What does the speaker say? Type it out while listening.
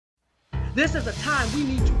This is a time we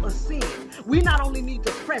need to ascend. We not only need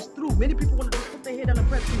to press through. Many people want to just put their head down and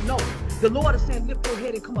press through. No. The Lord is saying, lift your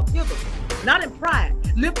head and come up hither. Not in pride.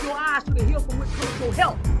 Lift your eyes to the hill from which comes your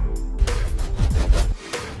help.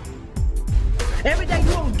 Every day you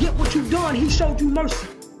don't get what you've done, he showed you mercy.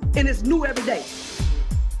 And it's new every day.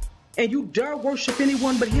 And you dare worship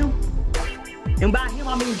anyone but him? And by him,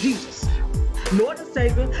 I mean Jesus. Lord and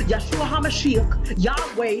Savior, Yeshua HaMashiach,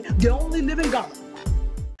 Yahweh, the only living God.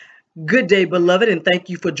 Good day, beloved, and thank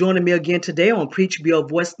you for joining me again today on Preach, Be a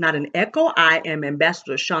Voice, Not an Echo. I am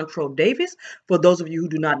Ambassador Shawntrell Davis. For those of you who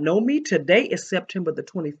do not know me, today is September the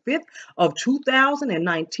 25th of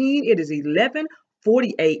 2019. It is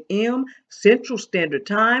 11:40 a.m. Central Standard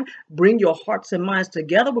Time. Bring your hearts and minds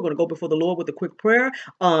together. We're going to go before the Lord with a quick prayer.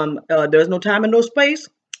 There's no time and no space.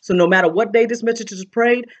 So no matter what day this message is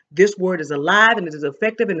prayed, this word is alive and it is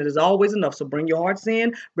effective and it is always enough. So bring your hearts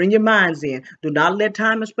in, bring your minds in. Do not let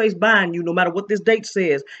time and space bind you, no matter what this date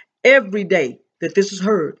says. Every day that this is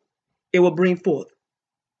heard, it will bring forth.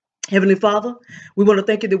 Heavenly Father, we want to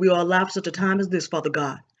thank you that we are alive for such a time as this, Father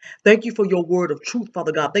God. Thank you for your word of truth,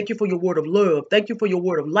 Father God. Thank you for your word of love. Thank you for your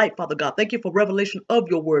word of light, Father God. Thank you for revelation of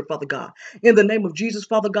your word, Father God. In the name of Jesus,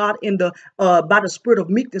 Father God, by the spirit of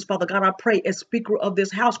meekness, Father God, I pray as speaker of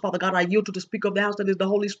this house, Father God, I yield to the speaker of the house that is the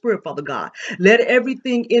Holy Spirit, Father God. Let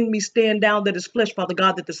everything in me stand down that is flesh, Father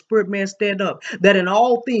God, that the spirit man stand up. That in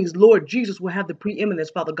all things, Lord Jesus will have the preeminence,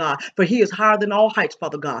 Father God, for he is higher than all heights,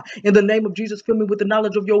 Father God. In the name of Jesus, fill me with the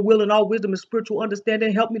knowledge of your will and all wisdom and spiritual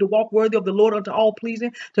understanding. Help me to walk worthy of the Lord unto all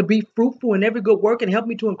pleasing, to be fruitful in every good work, and help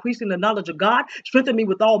me to increase in the knowledge of God. Strengthen me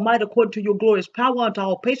with all might according to your glorious power, unto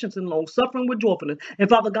all patience and long suffering with joyfulness. And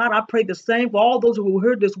Father God, I pray the same for all those who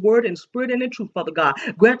heard this word in spirit and in truth, Father God.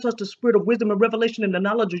 Grant us the spirit of wisdom and revelation and the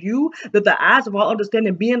knowledge of you, that the eyes of our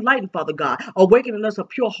understanding be enlightened, Father God. Awaken in us a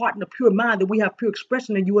pure heart and a pure mind, that we have pure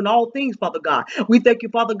expression in you in all things, Father God. We thank you,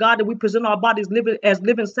 Father God, that we present our bodies as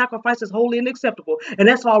living sacrifices, holy and acceptable. And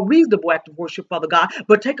that's our reasonable act of worship, Father God.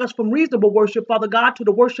 But take us from reasonable worship, Father God, to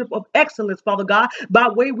the worship of excellence, Father God. By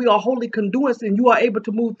way we are holy conduits, and you are able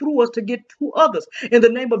to move through us to get to others. In the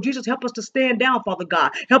name of Jesus, help us to stand down, Father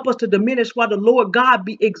God. Help us to diminish while the Lord God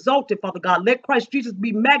be exalted, Father God. Let Christ Jesus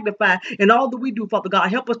be magnified in all that we do, Father God.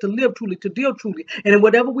 Help us to live truly, to deal truly, and in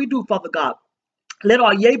whatever we do, Father God. Let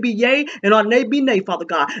our yea be yea and our nay be nay, Father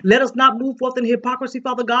God. Let us not move forth in hypocrisy,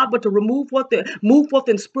 Father God, but to move forth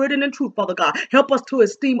in spirit and in truth, Father God. Help us to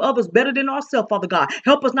esteem others better than ourselves, Father God.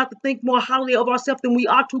 Help us not to think more highly of ourselves than we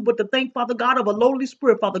ought to, but to think, Father God, of a lowly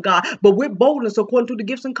spirit, Father God, but with boldness according to the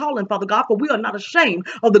gifts and calling, Father God. For we are not ashamed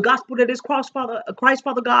of the gospel that is Christ,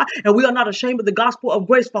 Father God, and we are not ashamed of the gospel of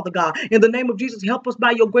grace, Father God. In the name of Jesus, help us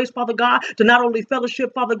by your grace, Father God, to not only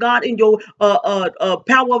fellowship, Father God, in your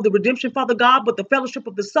power of the redemption, Father God, but the fellowship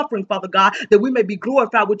of the suffering, Father God, that we may be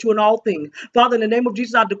glorified with you in all things. Father, in the name of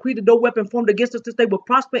Jesus, I decree that no weapon formed against us this day will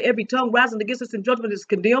prosper. Every tongue rising against us in judgment is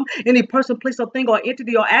condemned. Any person, place, or thing, or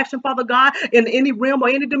entity, or action, Father God, in any realm or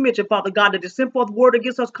any dimension, Father God, that is sent forth word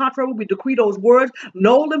against us contrary, we decree those words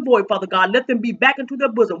null and void, Father God. Let them be back into their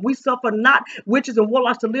bosom. We suffer not witches and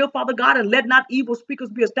warlocks to live, Father God, and let not evil speakers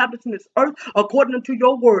be established in this earth according to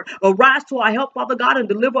your word. Arise to our help, Father God, and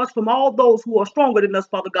deliver us from all those who are stronger than us,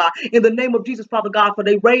 Father God. In the name of Jesus, Father God, for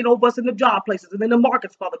they reign over us in the job places and in the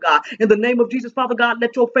markets, Father God. In the name of Jesus, Father God,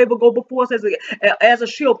 let your favor go before us as a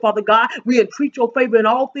shield, Father God. We entreat your favor in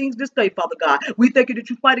all things this day, Father God. We thank you that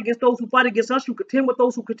you fight against those who fight against us. You contend with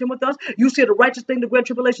those who contend with us. You say the righteous thing, the great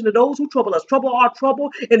tribulation to those who trouble us. Trouble our trouble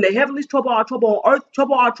in the heavenlies, trouble our trouble on earth,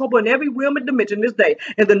 trouble our trouble in every realm and dimension this day.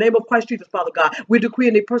 In the name of Christ Jesus, Father God, we decree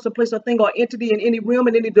any person, place, or thing, or entity in any realm,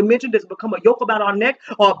 in any dimension that's become a yoke about our neck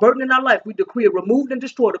or a burden in our life, we decree it removed and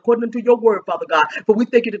destroyed according to your word, Father God. For we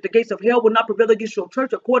thank you that the gates of hell will not prevail against your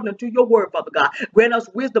church according to your word, Father God. Grant us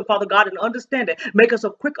wisdom, Father God, and understanding. Make us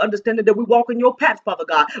of quick understanding that we walk in your path, Father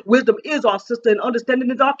God. Wisdom is our sister and understanding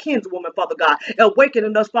is our kinswoman, Father God. Awaken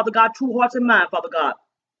in us, Father God, true hearts and mind, Father God.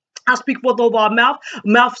 I speak forth over our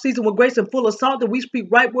mouth seasoned with grace and full of salt, that we speak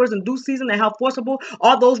right words in due season, and how forcible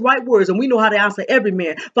are those right words. And we know how to answer every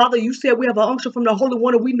man. Father, you said we have an unction from the Holy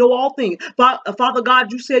One, and we know all things. Father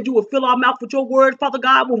God, you said you will fill our mouth with your word, Father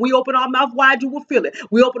God. When we open our mouth wide, you will fill it.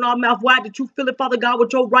 We open our mouth wide that you fill it, Father God,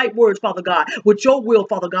 with your right words, Father God, with your will,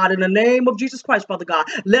 Father God, in the name of Jesus Christ, Father God.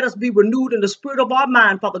 Let us be renewed in the spirit of our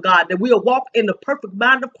mind, Father God, that we'll walk in the perfect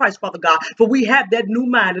mind of Christ, Father God. For we have that new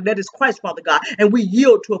mind, and that is Christ, Father God, and we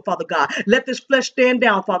yield to it, Father Father God. Let this flesh stand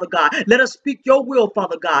down, Father God. Let us speak your will,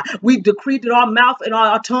 Father God. We decree that our mouth and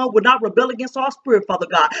our tongue will not rebel against our spirit, Father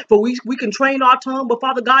God. For we can train our tongue, but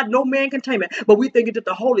Father God, no man can tame it. But we think that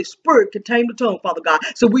the Holy Spirit can tame the tongue, Father God.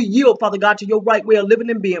 So we yield, Father God, to your right way of living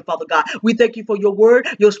and being, Father God. We thank you for your word,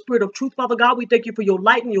 your spirit of truth, Father God. We thank you for your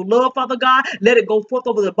light and your love, Father God. Let it go forth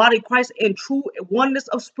over the body of Christ in true oneness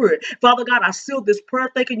of spirit. Father God, I seal this prayer,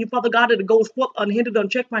 thanking you, Father God, that it goes forth unhindered,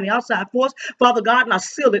 unchecked by the outside force. Father God, and I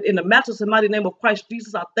seal it in the matchless and mighty name of Christ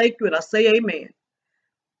Jesus. I thank you and I say amen.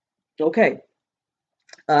 Okay.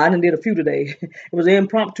 I done did a few today. It was an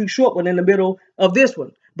impromptu short one in the middle of this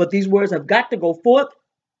one. But these words have got to go forth.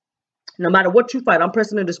 No matter what you fight, I'm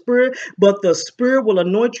pressing in the spirit, but the spirit will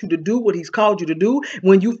anoint you to do what he's called you to do.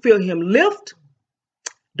 When you feel him lift,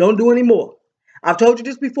 don't do any more. I've told you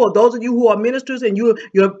this before. Those of you who are ministers and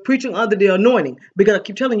you're preaching under the anointing, because I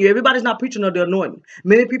keep telling you, everybody's not preaching under the anointing.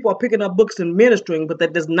 Many people are picking up books and ministering, but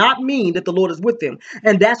that does not mean that the Lord is with them.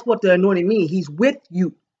 And that's what the anointing means. He's with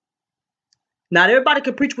you. Not everybody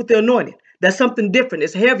can preach with the anointing. That's something different.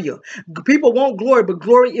 It's heavier. People want glory, but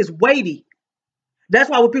glory is weighty. That's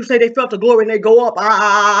why when people say they felt the glory and they go up,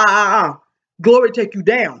 glory take you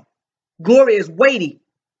down. Glory is weighty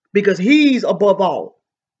because he's above all.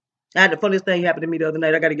 I had the funniest thing happen to me the other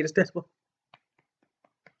night. I got to get his testimony.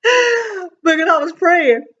 Because I was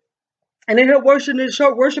praying. And they heard worshiping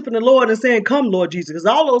the Lord and saying, "Come, Lord Jesus." Because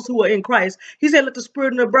all those who are in Christ, he said, "Let the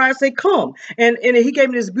Spirit and the bride say, come." And he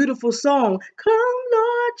gave me this beautiful song, "Come,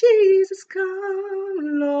 Lord Jesus,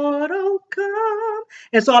 come, Lord, oh, come."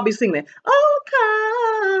 And so I'll be singing it. "Oh,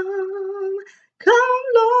 come,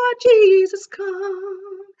 Lord Jesus,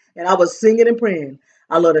 come." And I was singing and praying.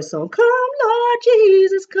 I love that song. "Come, Lord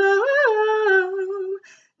Jesus, come.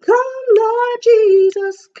 Come, Lord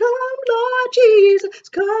Jesus, come, Lord Jesus,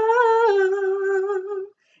 come."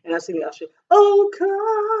 And I sing the usher, "Oh, come.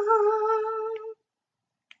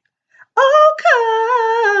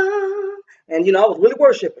 And I was really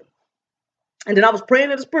worshiping. And then I was praying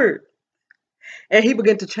in the spirit. And he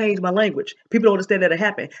began to change my language. People don't understand that it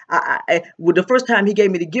happened. Well, the first time he gave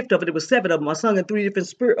me the gift of it, it was 7 of them. I sung in 3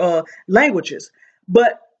 different languages.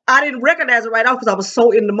 But I didn't recognize it right off because I was so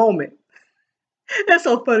in the moment. That's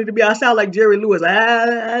so funny to me. I sound like Jerry Lewis.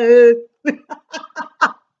 I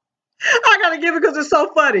gotta give it because it's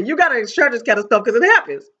so funny. You gotta share this kind of stuff because it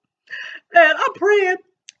happens. And I'm praying,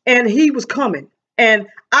 and he was coming, and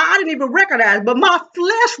I didn't even recognize, but my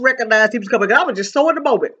flesh recognized he was coming. I was just so in the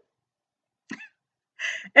moment.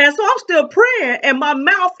 And so I'm still praying, and my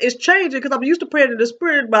mouth is changing because I'm used to praying in the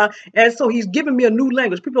spirit. And so he's giving me a new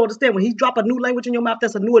language. People don't understand when he drop a new language in your mouth,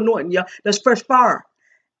 that's a new anointing. Yeah, that's fresh fire.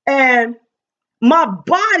 And my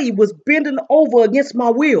body was bending over against my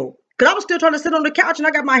will because I was still trying to sit on the couch and I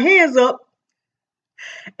got my hands up.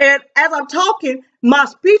 And as I'm talking, my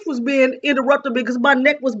speech was being interrupted because my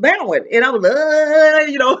neck was bowing. And I was,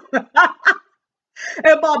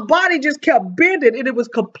 and my body just kept bending and it was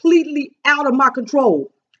completely out of my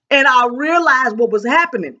control. And I realized what was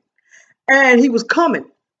happening. And he was coming.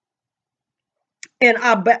 And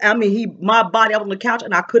my body, I was on the couch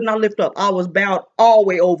and I could not lift up. I was bowed all the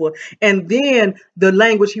way over. And then the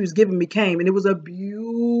language he was giving me came, and it was a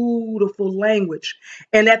beautiful language.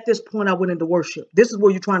 And at this point, I went into worship. This is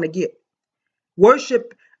where you're trying to get.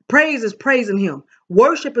 Worship, praise is praising him.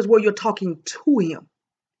 Worship is where you're talking to him.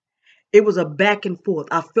 It was a back and forth.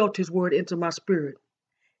 I felt his word into my spirit.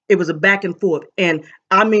 It was a back and forth. And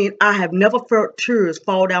I have never felt tears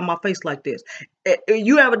fall down my face like this.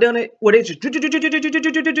 You ever done it where they just,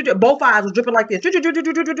 both eyes were dripping like this?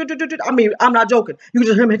 I'm not joking. You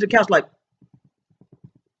just hear me hit the couch like,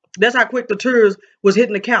 that's how quick the tears was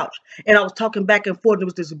hitting the couch. And I was talking back and forth. And it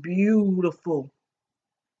was this beautiful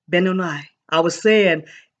Benoni. I was saying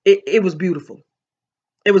it was beautiful.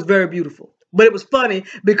 It was very beautiful. But it was funny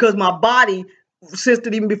because my body sensed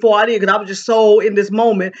it even before I did, because I was just so in this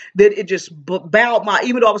moment that it just bowed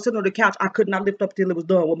even though I was sitting on the couch, I could not lift up till it was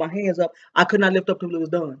done. With my hands up, I could not lift up till it was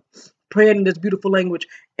done. Praying in this beautiful language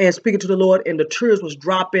and speaking to the Lord, and the tears was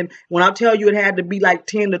dropping. When I tell you it had to be like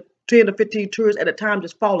 10 to 15 tears at a time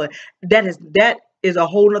just falling, that is a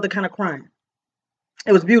whole nother kind of crying.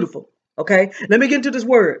 It was beautiful. Okay, let me get into this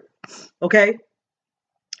word. Okay,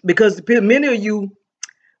 because many of you,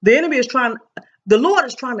 the Lord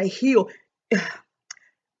is trying to heal.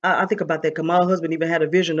 I think about that because my husband even had a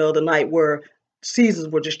vision the other night where seasons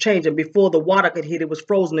were just changing. Before the water could hit, it was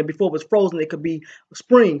frozen, and before it was frozen, it could be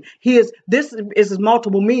spring. This is his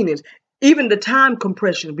multiple meanings. Even the time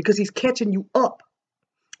compression, because he's catching you up.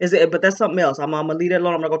 But that's something else. I'm gonna leave that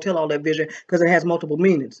alone. I'm not gonna tell all that vision because it has multiple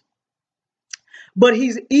meanings. But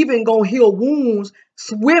he's even going to heal wounds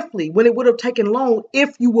swiftly when it would have taken long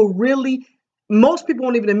if you were really, most people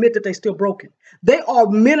won't even admit that they're still broken. They are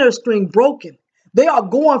ministering broken. They are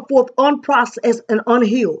going forth unprocessed and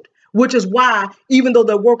unhealed, which is why even though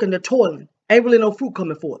they're working, they're toiling. Ain't really no fruit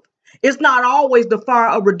coming forth. It's not always the fire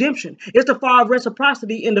of redemption. It's the fire of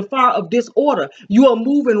reciprocity and the fire of disorder. You are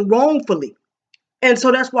moving wrongfully. And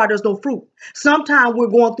so that's why there's no fruit. Sometimes we're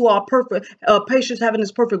going through our perfect patience, having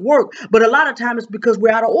this perfect work, but a lot of times it's because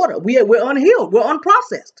we're out of order. We're unhealed. We're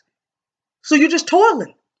unprocessed. So you're just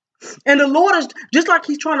toiling. And the Lord is just like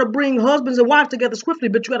he's trying to bring husbands and wives together swiftly,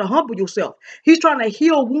 but you got to humble yourself. He's trying to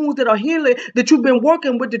heal wounds that are healing, that you've been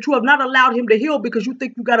working with, that you have not allowed him to heal because you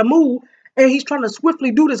think you got to move. And he's trying to swiftly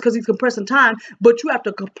do this because he's compressing time. But you have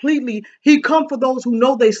to completely, he come for those who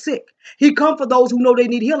know they're sick. He come for those who know they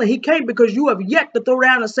need healing. He came because you have yet to throw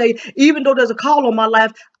down and say, even though there's a call on my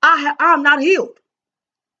life, I'm not healed.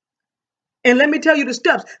 And let me tell you the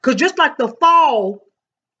steps. Because just like the fall,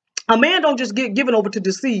 a man don't just get given over to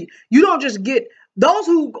deceit. You don't just get those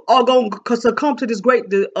who are going to succumb to this great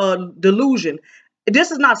delusion.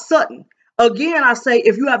 This is not sudden. Again, I say,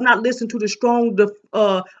 if you have not listened to the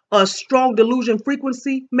strong delusion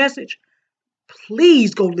frequency message,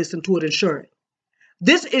 please go listen to it and share it.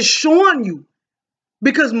 This is showing you,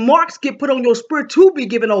 because marks get put on your spirit to be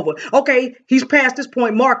given over. Okay, he's past this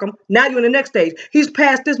point, mark him. Now you're in the next stage. He's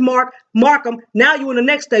past this mark him. Now you're in the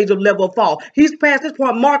next stage of level of fall. He's past this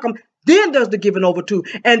point, mark him. Then there's the giving over to.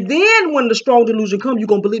 And then when the strong delusion comes, you're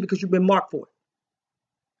going to believe it because you've been marked for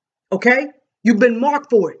it. Okay? You've been marked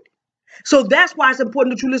for it. So that's why it's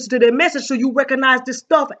important that you listen to their message so you recognize this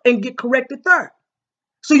stuff and get corrected there.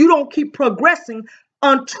 So you don't keep progressing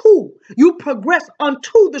until you progress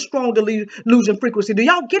unto the strong delusion frequency. Do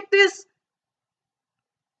y'all get this?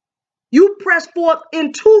 You press forth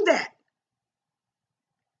into that.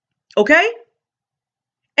 Okay?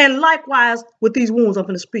 And likewise with these wounds, I'm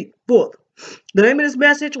going to speak forth. The name of this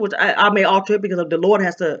message, which I may alter it because the Lord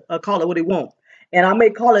has to call it what he wants. And I may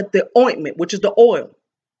call it the ointment, which is the oil.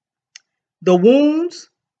 The wounds,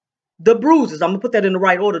 the bruises. I'm going to put that in the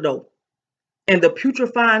right order though. And the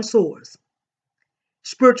putrefying sores.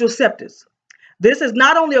 Spiritual septus. This is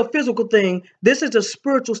not only a physical thing. This is a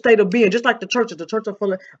spiritual state of being. Just like the churches, the church of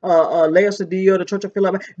Laodicea, the church of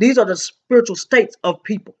Philippi. These are the spiritual states of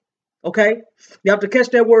people. Okay? You have to catch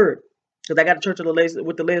that word. Because I got a church of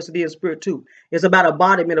with the Laodicean spirit too. It's about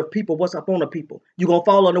embodiment of people. What's up on the people? You're going to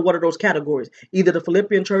fall under one of those categories. Either the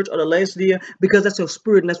Philippian church or the Laodicea. Because that's your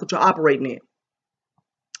spirit and that's what you're operating in.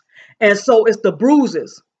 And so it's the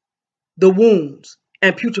bruises, the wounds,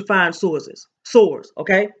 and putrefying sores.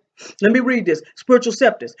 Okay? Let me read this. Spiritual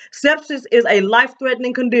sepsis. Sepsis is a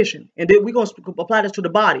life-threatening condition. And then we're going to apply this to the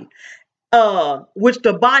body. Which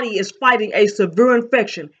the body is fighting a severe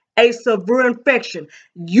infection. A severe infection.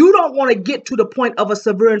 You don't want to get to the point of a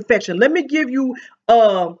severe infection. Let me give you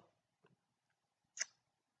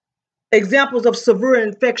examples of severe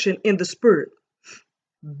infection in the spirit.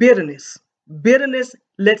 Bitterness. Bitterness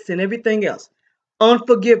lets in everything else.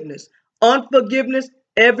 Unforgiveness. Unforgiveness,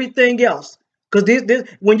 everything else. Because this,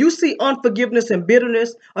 when you see unforgiveness and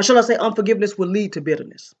bitterness, or shall I say unforgiveness will lead to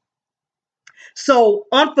bitterness. So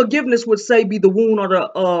unforgiveness would say be the wound or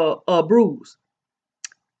the bruise.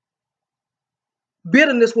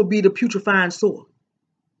 Bitterness would be the putrefying sore.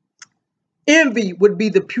 Envy would be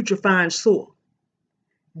the putrefying sore.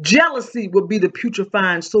 Jealousy would be the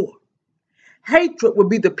putrefying sore. Hatred would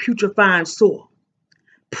be the putrefying sore.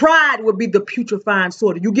 Pride would be the putrefying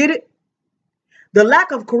sore. Do you get it? The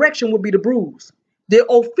lack of correction would be the bruise. The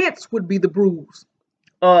offense would be the bruise.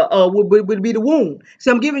 Would be the wound.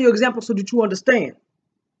 See, I'm giving you examples so that you understand.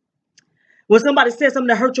 When somebody says something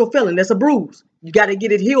that hurt your feeling, that's a bruise. You got to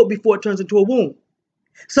get it healed before it turns into a wound.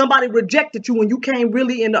 Somebody rejected you when you came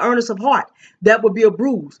really in the earnest of heart. That would be a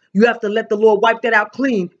bruise. You have to let the Lord wipe that out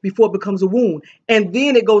clean before it becomes a wound. And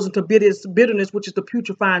then it goes into bitterness, which is the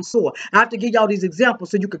putrefying sore. I have to give y'all these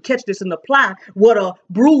examples so you could catch this and apply what a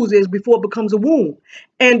bruise is before it becomes a wound.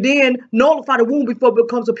 And then nullify the wound before it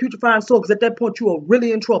becomes a putrefying sore, because at that point you are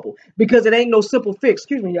really in trouble, because it ain't no simple fix.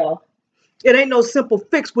 Excuse me, y'all. It ain't no simple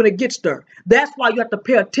fix when it gets there. That's why you have to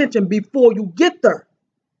pay attention before you get there.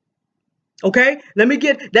 Okay, let me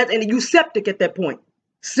get that. And you septic at that point.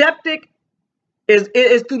 Septic is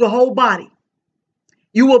through the whole body.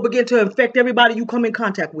 You will begin to infect everybody you come in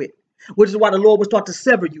contact with, which is why the Lord will start to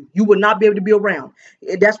sever you. You will not be able to be around.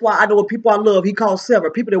 That's why I know what people I love, he calls sever.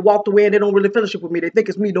 People that walked away and they don't really fellowship with me. They think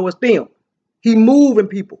it's me, no, it's them. He moving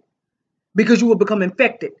people because you will become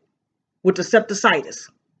infected with the septicitis.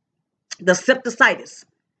 The septicitis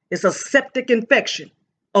is a septic infection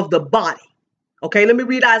of the body. Okay, let me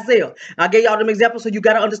read Isaiah. I gave y'all them examples so you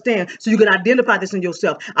got to understand, so you can identify this in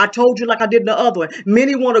yourself. I told you, like I did in the other one,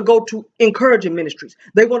 many want to go to encouraging ministries.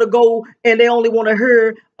 They want to go and they only want to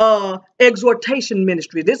hear exhortation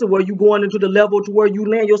ministry. This is where you going into the level to where you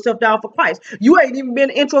land yourself down for Christ. You ain't even been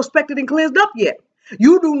introspected and cleansed up yet.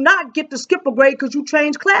 You do not get to skip a grade because you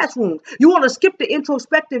change classrooms. You want to skip the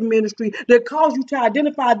introspective ministry that calls you to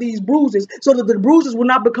identify these bruises so that the bruises will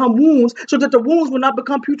not become wounds, so that the wounds will not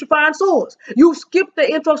become putrefying sores. You skip the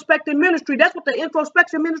introspective ministry. That's what the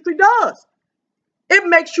introspection ministry does. It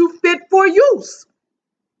makes you fit for use.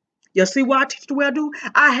 You see why I teach the way I do?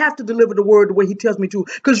 I have to deliver the word the way he tells me to,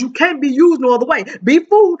 because you can't be used no other way. Be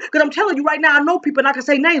fooled, because I'm telling you right now, I know people and I can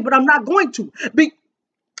say names, but I'm not going to.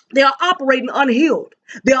 They are operating unhealed.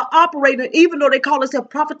 They are operating, even though they call themselves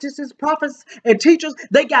prophetesses, prophets, and teachers,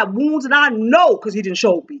 they got wounds, and I know because he didn't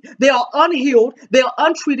show me. They are unhealed, they are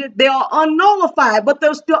untreated, they are unnullified, but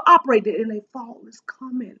they're still operating, and a fall is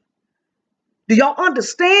coming. Do y'all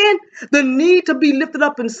understand? The need to be lifted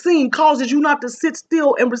up and seen causes you not to sit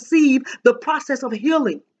still and receive the process of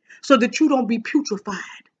healing so that you don't be putrefied.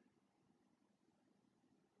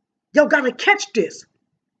 Y'all got to catch this.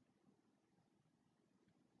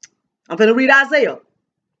 I'm going to read Isaiah.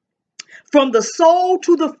 From the sole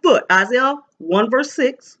to the foot, Isaiah 1 verse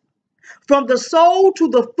 6. From the sole to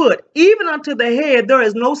the foot, even unto the head, there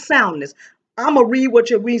is no soundness. I'm going to read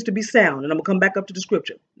what it means to be sound, and I'm going to come back up to the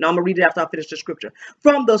scripture. Now I'm going to read it after I finish the scripture.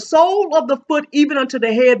 From the sole of the foot, even unto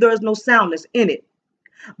the head, there is no soundness in it,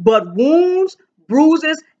 but wounds,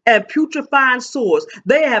 bruises, and putrefying sores.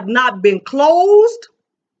 They have not been closed,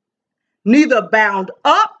 neither bound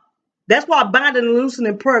up. That's why binding and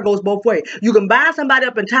loosening prayer goes both ways. You can bind somebody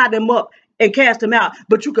up and tie them up and cast them out,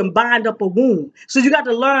 but you can bind up a wound. So you got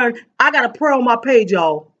to learn. I got a prayer on my page,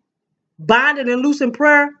 y'all. Binding and loosing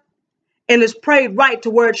prayer. And it's prayed right to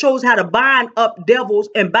where it shows how to bind up devils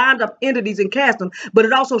and bind up entities and cast them. But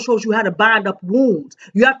it also shows you how to bind up wounds.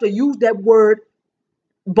 You have to use that word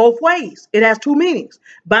both ways. It has two meanings.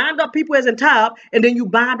 Bind up people as in tie up, and then you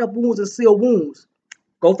bind up wounds and seal wounds.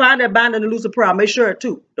 Go find that binding and loosing prayer. I'll make sure it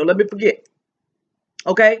too. Don't let me forget.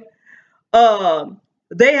 Okay.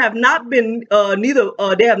 They have not been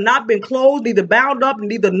they have not been closed, neither bound up,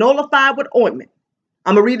 neither nullified with ointment.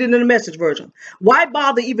 I'm gonna read it in the Message version. Why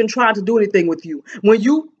bother even trying to do anything with you when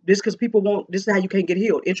you because people won't. This is how you can't get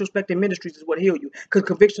healed. Introspective ministries is what heal you, because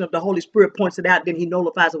conviction of the Holy Spirit points it out, then he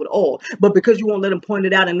nullifies it with oil. But because you won't let him point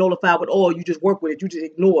it out and nullify it with oil, you just work with it. You just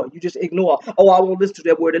ignore. You just ignore. Oh, I won't listen to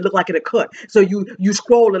that word. It look like it a cut. So you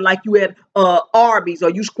scrolling like you at Arby's, or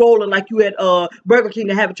you scrolling like you at Burger King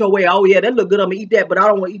to have it your way. Oh yeah, that look good. I'm gonna eat that, but I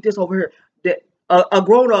don't want to eat this over here. That a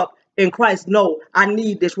grown up in Christ, no, I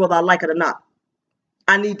need this whether I like it or not.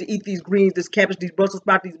 I need to eat these greens, this cabbage, these Brussels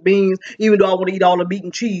sprouts, these beans. Even though I want to eat all the meat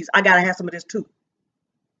and cheese, I got to have some of this too.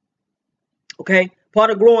 Okay? Part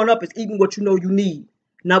of growing up is eating what you know you need,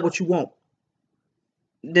 not what you want.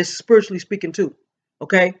 This spiritually speaking too.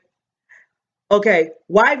 Okay? Okay.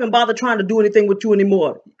 Why even bother trying to do anything with you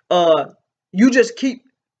anymore? You just keep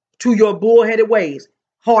to your bullheaded ways.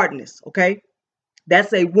 Hardness. Okay?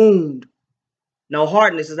 That's a wound. Now,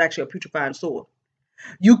 hardness is actually a putrefying sore.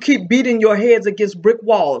 You keep beating your heads against brick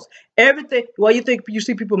walls. Everything. Well, you think you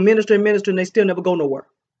see people minister and they still never go nowhere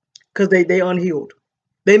because they unhealed.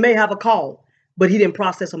 They may have a call, but he didn't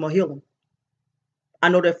process them or heal them. I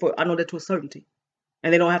know that to a certainty,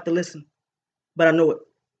 and they don't have to listen, but I know it.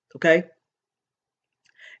 Okay.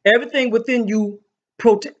 Everything within you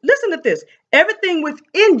listen to this. Everything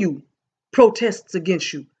within you protests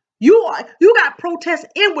against you. You got protests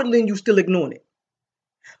inwardly, and you still ignoring it.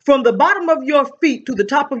 From the bottom of your feet to the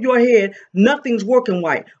top of your head, nothing's working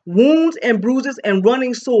right. Wounds and bruises and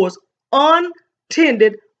running sores,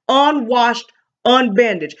 untended, unwashed,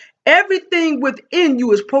 unbandaged. Everything within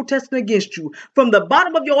you is protesting against you. From the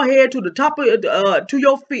bottom of your head to the top of to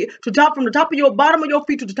your feet, from the top of your bottom of your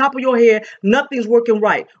feet to the top of your head, nothing's working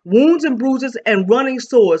right. Wounds and bruises and running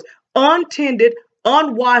sores, untended,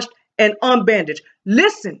 unwashed, and unbandaged.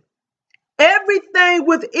 Listen, everything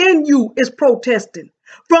within you is protesting.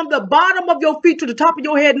 From the bottom of your feet to the top of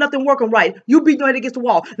your head, nothing working right. You beating your head against the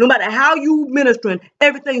wall. No matter how you ministering,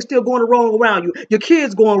 everything's still going wrong around you. Your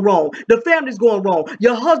kids going wrong. The family's going wrong.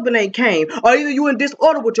 Your husband ain't came. Or either you in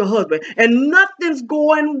disorder with your husband. And nothing's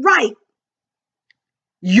going right.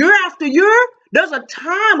 Year after year, there's a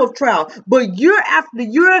time of trial. But year after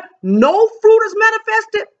year, no fruit is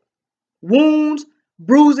manifested. Wounds,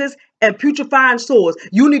 bruises, and putrefying sores.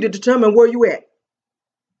 You need to determine where you at.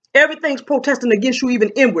 Everything's protesting against you, even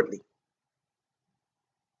inwardly.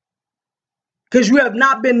 Because you have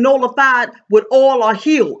not been nullified with oil or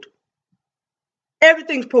healed.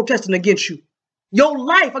 Everything's protesting against you. Your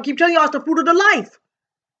life, I keep telling y'all, it's the fruit of the life.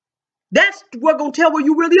 That's what's going to tell where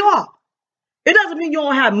you really are. It doesn't mean you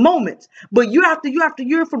don't have moments, but you have to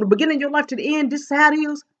year from the beginning of your life to the end. This is how it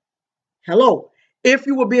is. Hello. If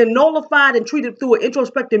you were being nullified and treated through an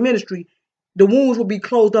introspective ministry, the wounds will be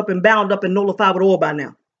closed up and bound up and nullified with oil by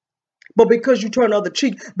now. But because you turn the other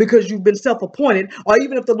cheek, because you've been self-appointed, or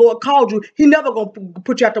even if the Lord called you, he never going to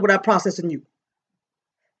put you out there without processing you.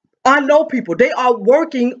 I know people, they are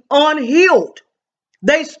working unhealed.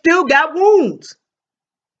 They still got wounds.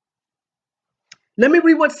 Let me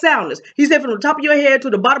read what soundness. He said from the top of your head to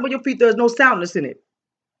the bottom of your feet, there's no soundness in it.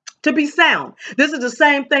 To be sound. This is the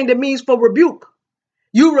same thing that means for rebuke.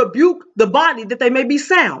 You rebuke the body that they may be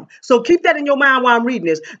sound. So keep that in your mind while I'm reading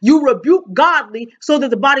this. You rebuke godly so that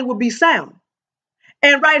the body will be sound.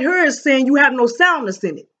 And right here is saying you have no soundness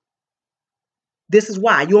in it. This is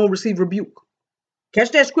why you don't receive rebuke.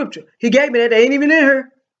 Catch that scripture. He gave me that. They ain't even in here.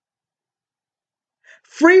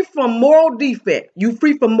 Free from moral defect. You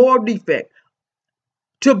free from moral defect.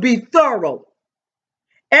 To be thorough.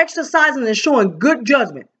 Exercising and showing good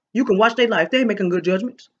judgment. You can watch their life. They ain't making good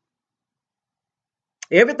judgments.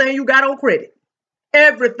 Everything you got on credit.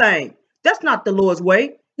 Everything. That's not the Lord's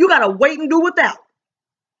way. You got to wait and do without.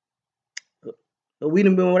 But we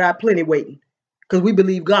done been without plenty waiting. Because we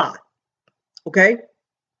believe God. Okay?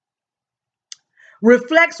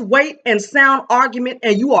 Reflects weight and sound argument,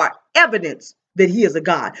 and you are evidence that he is a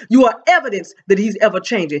God. You are evidence that he's ever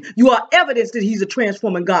changing. You are evidence that he's a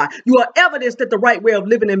transforming God. You are evidence that the right way of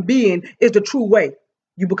living and being is the true way.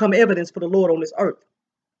 You become evidence for the Lord on this earth.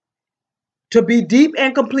 To be deep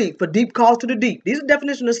and complete, for deep calls to the deep. These are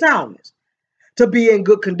definitions of soundness. To be in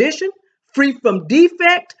good condition, free from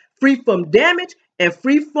defect, free from damage, and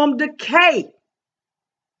free from decay.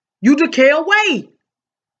 You decay away.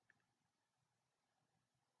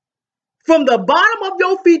 From the bottom of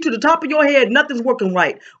your feet to the top of your head, nothing's working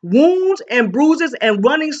right. Wounds and bruises and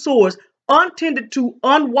running sores, untended to,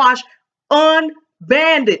 unwashed,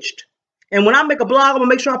 unbandaged. And when I make a blog, I'm going to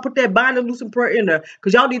make sure I put that bind and loosen prayer in there.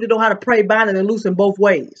 Because y'all need to know how to pray binding and loosen both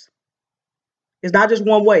ways. It's not just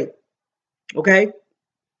one way. Okay?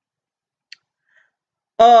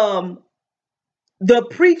 The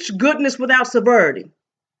preach goodness without severity.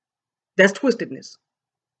 That's twistedness.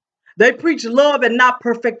 They preach love and not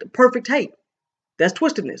perfect hate. That's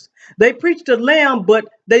twistedness. They preach the lamb, but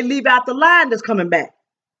they leave out the lion that's coming back.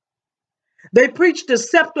 They preach the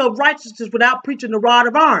scepter of righteousness without preaching the rod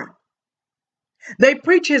of iron. They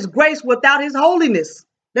preach his grace without his holiness.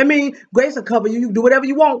 That means grace will cover you. You can do whatever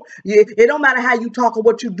you want. It don't matter how you talk or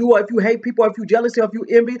what you do, or if you hate people, or if you're jealous, or if you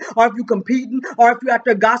envy, or if you're competing, or if you're out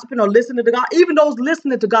there gossiping or listening to God. Even those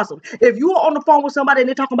listening to gossip. If you are on the phone with somebody and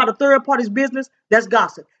they're talking about a third party's business, that's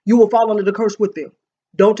gossip. You will fall under the curse with them.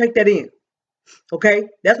 Don't take that in. Okay?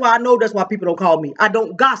 That's why I know that's why people don't call me. I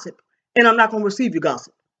don't gossip, and I'm not going to receive your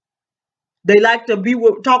gossip. They like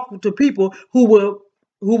to talk to people who will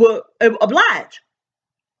oblige.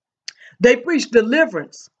 They preach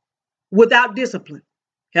deliverance without discipline.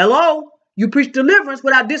 Hello? You preach deliverance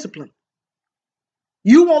without discipline.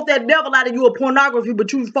 You want that devil out of you of pornography,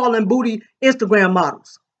 but you falling booty Instagram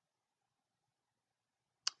models.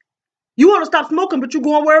 You want to stop smoking, but you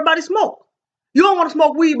going where everybody smoke. You don't want to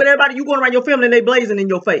smoke weed, but everybody, you going around your family and they blazing in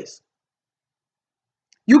your face.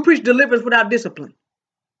 You preach deliverance without discipline.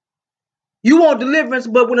 You want deliverance,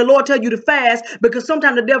 but when the Lord tell you to fast, because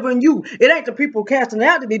sometimes the devil in you, it ain't the people casting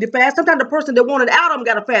out that need to fast. Sometimes the person that wanted out of them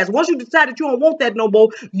got to fast. Once you decide that you don't want that no more,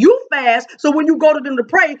 you fast. So when you go to them to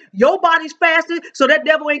pray, your body's fasted, so that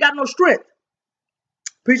devil ain't got no strength.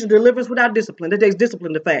 Preaching deliverance without discipline. That takes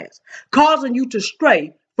discipline to fast. Causing you to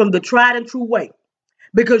stray from the tried and true way.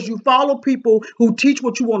 Because you follow people who teach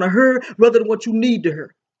what you want to hear rather than what you need to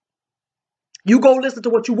hear. You go listen to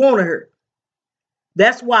what you want to hear.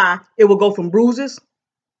 That's why it will go from bruises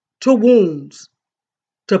to wounds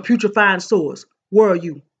to putrefying sores. Where are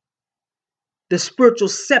you? The spiritual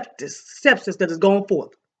sepsis that is going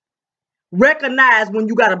forth. Recognize when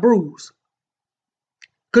you got a bruise.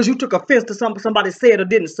 Because you took offense to something somebody said or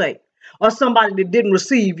didn't say. Or somebody that didn't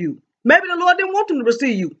receive you. Maybe the Lord didn't want them to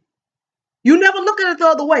receive you. You never look at it the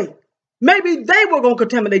other way. Maybe they were going to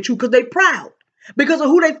contaminate you because they're proud. Because of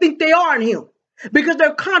who they think they are in him. Because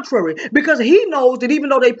they're contrary. Because he knows that even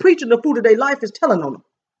though they preaching, the fruit of their life is telling on them.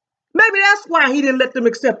 Maybe that's why he didn't let them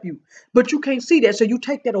accept you. But you can't see that, so you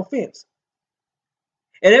take that offense.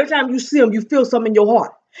 And every time you see them, you feel something in your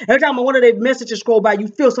heart. Every time one of their messages scroll by, you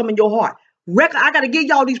feel something in your heart. I got to give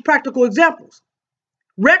y'all these practical examples.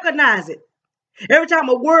 Recognize it. Every time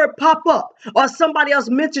a word pop up or somebody else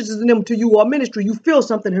mentions them to you or ministry, you feel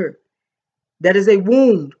something here. That is a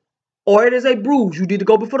wound or it is a bruise. You need to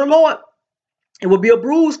go before the Lord. It will be a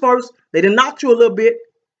bruise first. They done knocked you a little bit.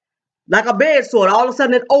 Like a bed sore. All of a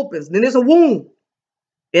sudden it opens. Then there's a wound.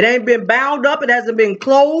 It ain't been bound up. It hasn't been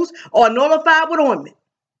closed or nullified with ointment.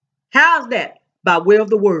 How's that? By way of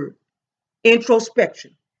the word.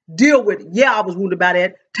 Introspection. Deal with it. Yeah, I was wounded by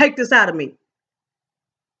that. Take this out of me.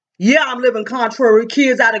 Yeah, I'm living contrary,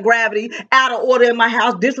 kids out of gravity, out of order in my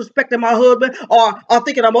house, disrespecting my husband, or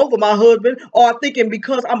thinking I'm over my husband, or thinking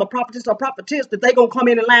because I'm a prophetess or prophetess that they gonna come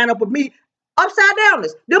in and line up with me. Upside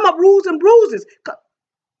downness. Them are bruises and bruises.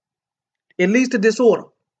 It leads to disorder.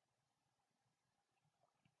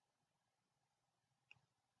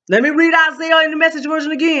 Let me read Isaiah in the Message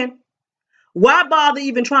version again. Why bother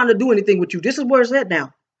even trying to do anything with you? This is where it's at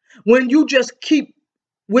now. When you just keep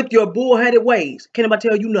with your bullheaded ways, can't nobody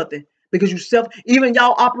tell you nothing because even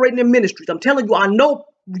y'all operating in ministries. I'm telling you, I know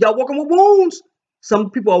y'all working with wounds.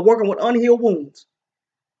 Some people are working with unhealed wounds.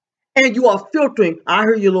 And you are filtering, I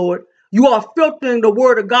hear you, Lord. You are filtering the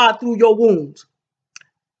word of God through your wounds.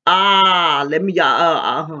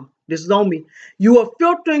 This is on me. You are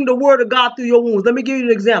filtering the word of God through your wounds. Let me give you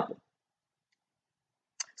an example.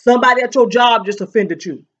 Somebody at your job just offended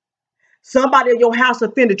you. Somebody at your house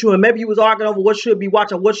offended you, and maybe you was arguing over what should be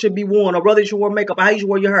watched or what should be worn, or whether you should wear makeup or how you should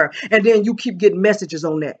wear your hair. And then you keep getting messages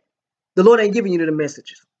on that. The Lord ain't giving you the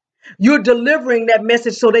messages. You're delivering that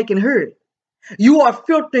message so they can hear it. You are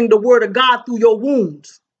filtering the word of God through your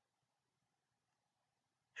wounds.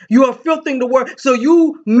 You are filtering the word. So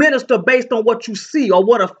you minister based on what you see or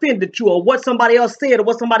what offended you or what somebody else said or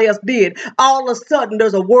what somebody else did. All of a sudden,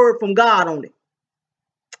 there's a word from God on it.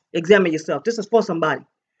 Examine yourself. This is for somebody.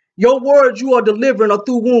 Your words you are delivering are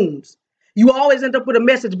through wounds. You always end up with a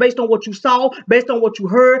message based on what you saw, based on what you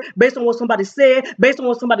heard, based on what somebody said, based on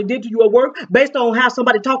what somebody did to you at work, based on how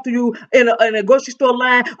somebody talked to you in a grocery store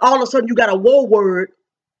line. All of a sudden, you got a woe word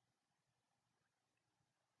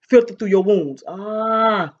filtered through your wounds.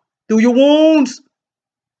 Through your wounds.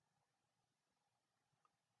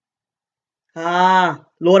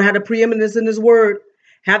 Lord, have the preeminence in this word.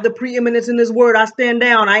 Have the preeminence in this word. I stand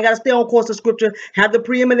down. I ain't got to stay on course of scripture. Have the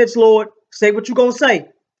preeminence, Lord. Say what you're going to say.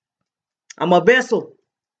 I'm a vessel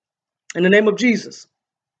in the name of Jesus.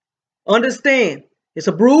 Understand, it's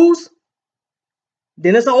a bruise,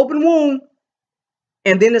 then it's an open wound,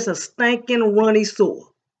 and then it's a stinking runny sore.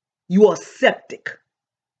 You are septic.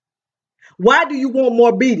 Why do you want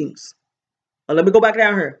more beatings? Let me go back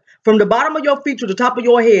down here. From the bottom of your feet to the top of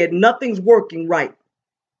your head, nothing's working right.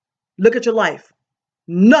 Look at your life.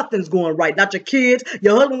 Nothing's going right. Not your kids.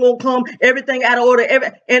 Your husband won't come. Everything out of order.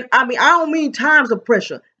 And I don't mean times of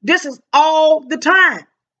pressure. This is all the time.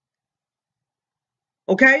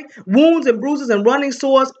 Okay? Wounds and bruises and running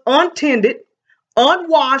sores, untended,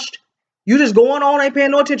 unwashed. You just going on, ain't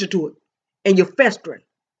paying no attention to it. And you're festering,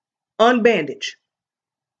 unbandaged,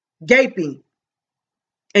 gaping,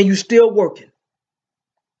 and you still working.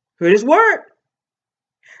 Hear this word.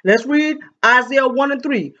 Let's read Isaiah 1 and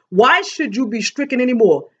 3. Why should you be stricken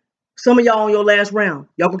anymore? Some of y'all on your last round.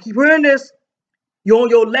 Y'all gonna keep hearing this. You're on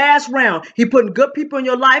your last round. He putting good people in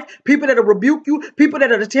your life, people that'll rebuke you, people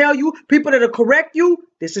that'll tell you, people that'll correct you.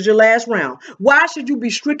 This is your last round. Why should you be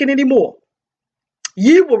stricken anymore?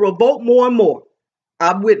 Ye will revolt more and more.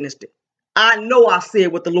 I've witnessed it. I know I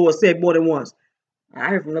said what the Lord said more than once. I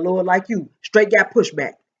heard from the Lord like you. Straight got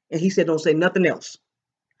pushback. And he said, don't say nothing else.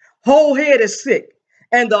 Whole head is sick.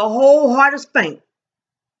 And the whole heart is faint.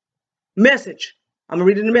 Message. I'm going to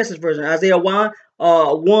read it in the Message version. Isaiah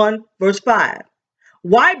 1 verse 5.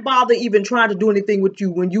 Why bother even trying to do anything with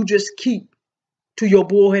you when you just keep to your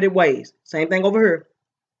bullheaded ways? Same thing over here.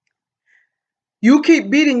 You keep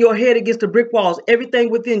beating your head against the brick walls. Everything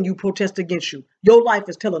within you protests against you. Your life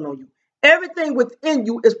is telling on you. Everything within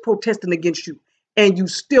you is protesting against you. And you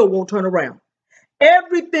still won't turn around.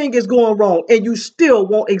 Everything is going wrong. And you still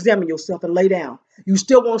won't examine yourself and lay down. You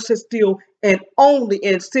still won't sit still and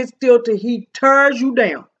sit still till he tears you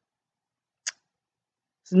down.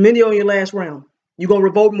 So many on your last round. You're going to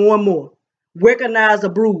revolt more and more. Recognize the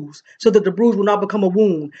bruise so that the bruise will not become a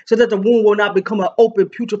wound, so that the wound will not become an open,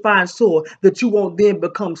 putrefying sore, that you won't then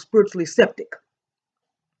become spiritually septic.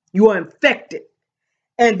 You are infected.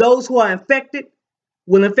 And those who are infected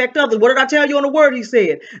will infect others. What did I tell you on the word? He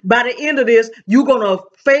said, by the end of this, you're going to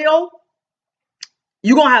fail.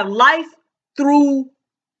 You're going to have life through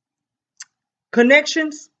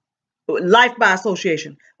connections, life by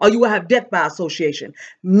association, or you will have death by association.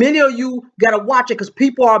 Many of you got to watch it because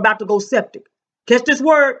people are about to go septic. Catch this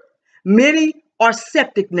word. Many are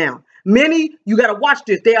septic now. Many, you got to watch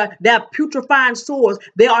this. They are putrefying sores.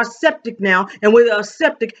 They are septic now. And when they are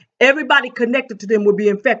septic, everybody connected to them will be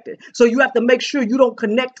infected. So you have to make sure you don't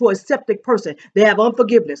connect to a septic person. They have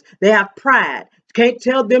unforgiveness. They have pride. Can't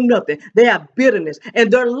tell them nothing. They have bitterness.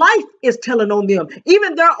 And their life is telling on them.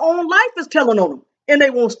 Even their own life is telling on them. And they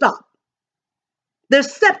won't stop. They're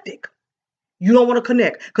septic. You don't want to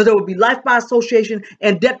connect because there will be life by association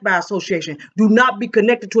and death by association. Do not be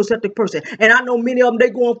connected to a septic person. And I know many of them,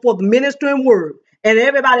 they going for the ministering word. And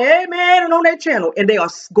everybody, amen, and on their channel. And they are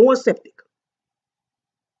going septic.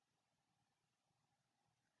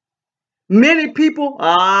 Many people,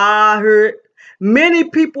 I heard,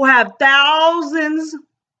 many people have thousands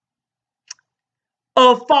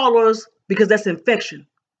of followers because that's infection.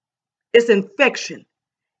 It's infection.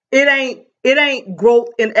 It ain't growth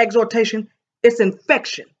and exhortation. It's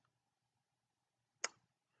infection.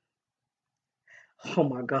 Oh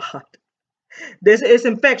my God. This is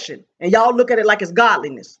infection. And y'all look at it like it's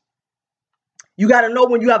godliness. You got to know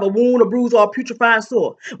when you have a wound, a bruise, or a putrefying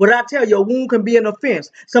sore. What did I tell you? A wound can be an offense.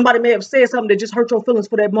 Somebody may have said something that just hurt your feelings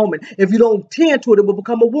for that moment. If you don't tend to it, it will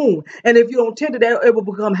become a wound. And if you don't tend to that, it will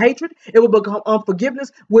become hatred. It will become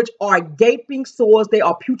unforgiveness, which are gaping sores. They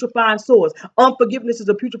are putrefying sores. Unforgiveness is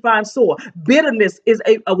a putrefying sore. Bitterness is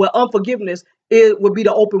unforgiveness would be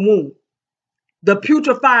the open wound. The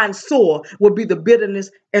putrefying sore would be the bitterness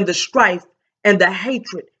and the strife and the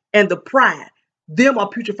hatred and the pride. Them are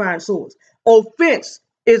putrefying sores. Offense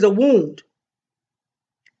is a wound.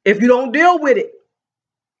 If you don't deal with it,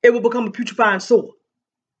 it will become a putrefying sore.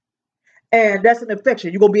 And that's an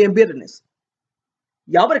infection. You're going to be in bitterness.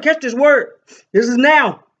 Y'all better catch this word. This is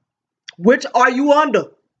now. Which are you under?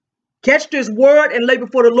 Catch this word and lay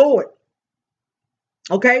before the Lord.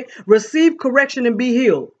 Okay? Receive correction and be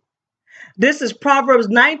healed. This is Proverbs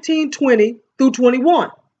 19:20 through 21.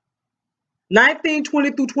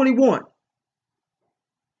 19:20 through 21.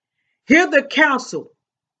 Hear the counsel.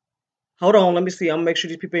 Hold on, let me see. I'm gonna make sure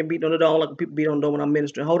these people ain't beating on the door like people beat on the door when I'm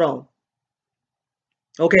ministering. Hold on.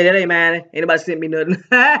 Okay, that ain't mine. Anybody sent me nothing.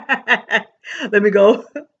 Let me go.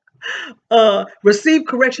 Receive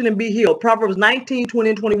correction and be healed. Proverbs 19:20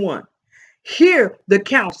 and 21. Hear the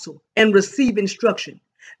counsel and receive instruction,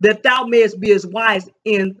 that thou mayest be as wise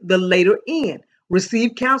in the later end.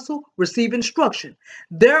 Receive counsel, receive instruction.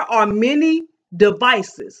 There are many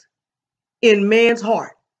devices in man's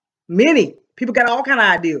heart. Many people got all kind of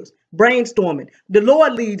ideas, brainstorming. The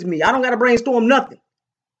Lord leads me. I don't got to brainstorm nothing.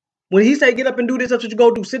 When he say get up and do this, that's what you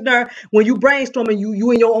go do. Sit there. When you brainstorming,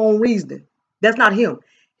 you in your own reasoning. That's not him.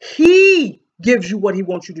 He gives you what he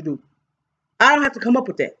wants you to do. I don't have to come up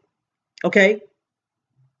with that. Okay.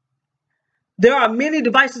 There are many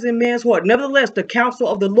devices in man's heart. Nevertheless, the counsel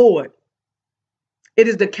of the Lord. It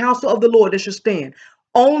is the counsel of the Lord that should stand.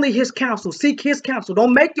 Only his counsel. Seek his counsel.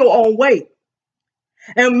 Don't make your own way.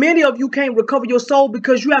 And many of you can't recover your soul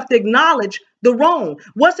because you have to acknowledge the wrong.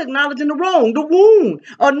 What's acknowledging the wrong? The wound.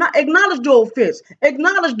 Or not acknowledge the offense.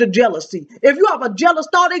 Acknowledge the jealousy. If you have a jealous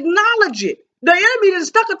thought, acknowledge it. The enemy is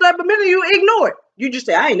stuck at that, but many of you ignore it. You just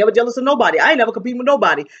say, I ain't never jealous of nobody. I ain't never competing with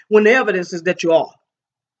nobody. When the evidence is that you are.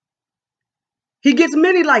 He gets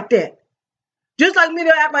many like that. Just like many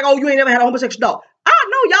act like, oh, you ain't never had a homosexual thought. I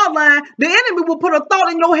know y'all lying. The enemy will put a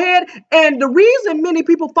thought in your head. And the reason many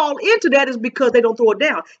people fall into that is because they don't throw it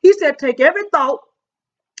down. He said, take every thought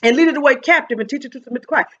and lead it away captive and teach it to submit to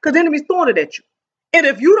Christ. Because the enemy's throwing it at you. And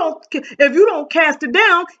if you don't cast it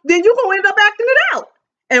down, then you're going to end up acting it out.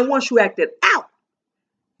 And once you act it out,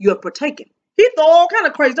 you're partaking. He throw all kind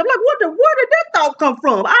of crazy stuff. Like, where did that thought come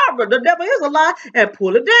from? The devil is a lie, and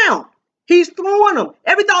pull it down. He's throwing them.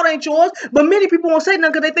 Every thought ain't yours, but many people won't say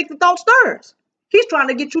nothing because they think the thought stirs. He's trying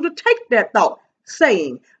to get you to take that thought,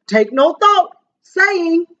 saying, take no thought,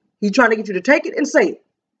 saying. He's trying to get you to take it and say it.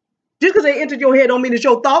 Just because they entered your head don't mean it's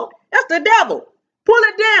your thought. That's the devil. Pull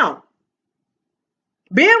it down.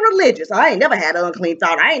 Being religious, I ain't never had an unclean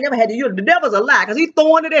thought. I ain't never had the devil's a lie because he's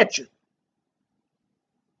throwing it at you.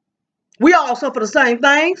 We all suffer the same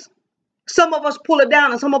things. Some of us pull it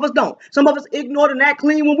down and some of us don't. Some of us ignore it and act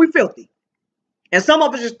clean when we're filthy. And some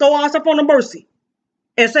of us just throw ourselves on the mercy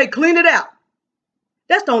and say, clean it out.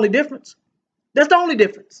 That's the only difference. That's the only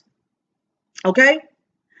difference. Okay?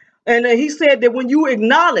 And he said that when you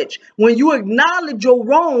acknowledge your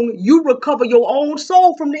wrong, you recover your own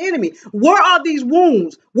soul from the enemy. Where are these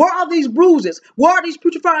wounds? Where are these bruises? Where are these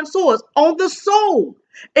putrefying sores? On the soul.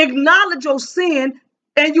 Acknowledge your sin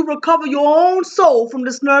and you recover your own soul from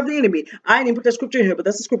the snare of the enemy. I didn't even put that scripture in here, but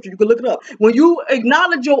that's the scripture. You can look it up. When you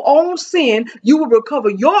acknowledge your own sin, you will recover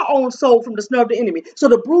your own soul from the snare of the enemy. So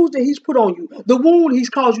the bruise that he's put on you, the wound he's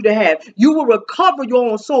caused you to have, you will recover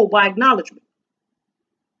your own soul by acknowledgement.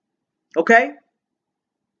 Okay?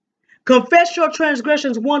 Confess your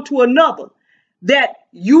transgressions one to another, that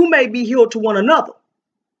you may be healed to one another.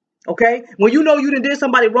 Okay? When you know you done did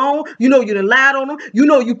somebody wrong, you know you done lied on them, you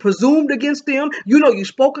know you presumed against them, you know you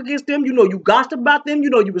spoke against them, you know you gossiped about them, you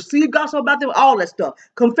know you received gossip about them, all that stuff.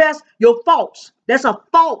 Confess your faults. That's a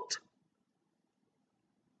fault.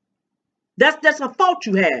 That's a fault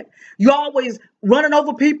you have. You always running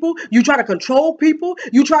over people. You try to control people.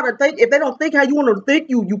 You try to think, if they don't think how you want them to think,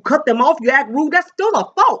 you cut them off. You act rude. That's still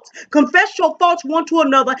a fault. Confess your faults one to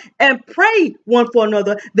another and pray one for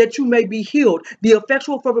another that you may be healed. The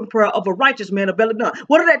effectual fervent prayer of a righteous man availeth none.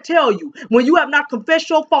 What did that tell you? When you have not confessed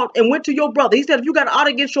your fault and went to your brother, he said, if you got out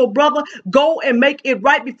against your brother, go and make it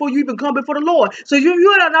right before you even come before the Lord. So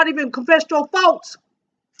you have not even confessed your faults.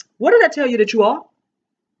 What did that tell you that you are?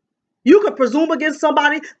 You could presume against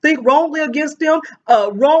somebody, think wrongly against them.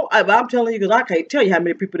 I'm telling you, because I can't tell you how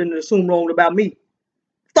many people didn't assume wrong about me.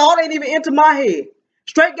 Thought ain't even entered my head.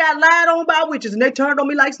 Straight got lied on by witches, and they turned on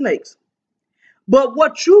me like snakes. But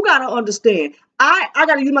what you got to understand, I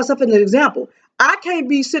got to use myself as an example. I can't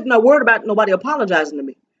be sitting there worried about nobody apologizing to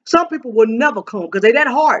me. Some people will never come because they're that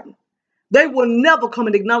hardened. They will never come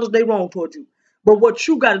and acknowledge they wrong towards you. But what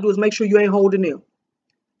you got to do is make sure you ain't holding them.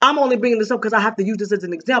 I'm only bringing this up because I have to use this as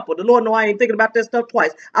an example. The Lord knows I ain't thinking about that stuff twice.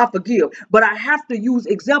 I forgive. But I have to use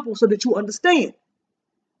examples so that you understand.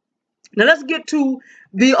 Now let's get to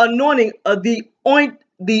the anointing of the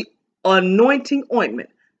anointing ointment.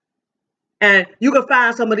 And you can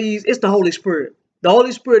find some of these. It's the Holy Spirit. The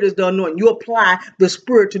Holy Spirit is the anointing. You apply the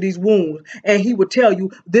Spirit to these wounds, and He will tell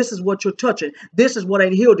you, this is what you're touching. This is what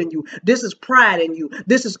ain't healed in you. This is pride in you.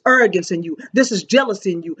 This is arrogance in you. This is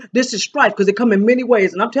jealousy in you. This is strife, because it come in many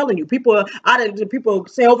ways. And I'm telling you, people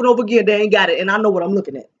say over and over again they ain't got it, and I know what I'm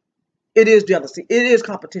looking at. It is jealousy. It is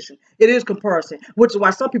competition. It is comparison, which is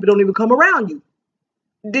why some people don't even come around you.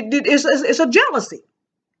 It's a jealousy.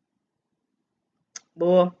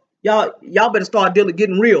 Boy, y'all better start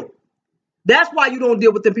getting real. That's why you don't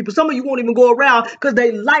deal with them people. Some of you won't even go around because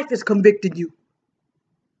their life is convicting you.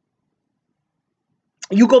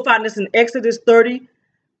 You go find this in Exodus 30,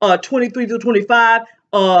 23 through 25,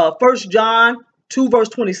 1 John 2, verse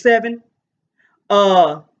 27.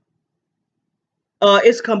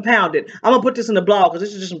 It's compounded. I'm gonna put this in the blog because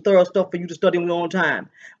this is just some thorough stuff for you to study on your own time.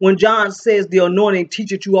 When John says the anointing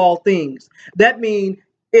teacheth you all things, that means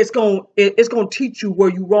it's gonna teach you where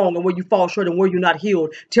you wrong and where you fall short and where you're not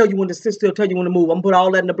healed. Tell you when to sit still, tell you when to move. I'm gonna put all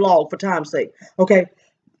that in the blog for time's sake. Okay.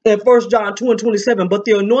 In 1 John 2 and 27, but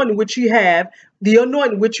the anointing which you have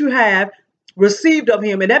received of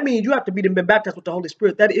him, and that means you have to be baptized with the Holy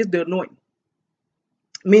Spirit. That is the anointing.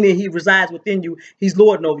 Meaning he resides within you, he's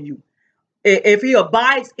Lord over you. If he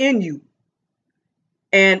abides in you,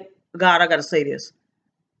 and God, I gotta say this.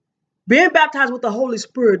 Being baptized with the Holy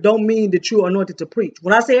Spirit don't mean that you're anointed to preach.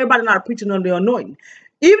 When I say everybody not preaching under the anointing,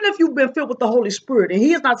 even if you've been filled with the Holy Spirit and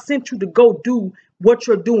he has not sent you to go do what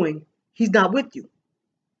you're doing, he's not with you.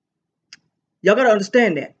 Y'all got to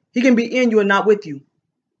understand that. He can be in you and not with you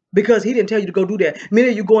because he didn't tell you to go do that. Many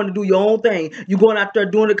of you going to do your own thing. You're going out there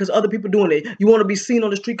doing it because other people doing it. You want to be seen on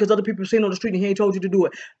the street because other people are seen on the street and he ain't told you to do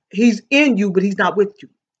it. He's in you, but he's not with you.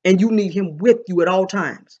 And you need him with you at all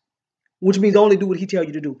times. Which means only do what he tells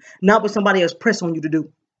you to do. Not what somebody else press on you to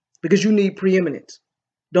do. Because you need preeminence.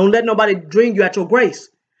 Don't let nobody drain you at your grace.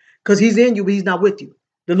 Because he's in you, but he's not with you.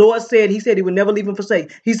 The Lord said, he said he would never leave and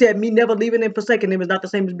forsake. He said, me never leaving and forsaking him is not the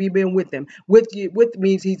same as me being with him. With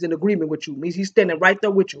means he's in agreement with you. Means he's standing right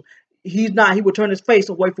there with you. He will turn his face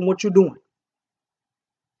away from what you're doing.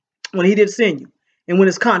 When he did send you. And when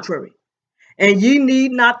it's contrary. And ye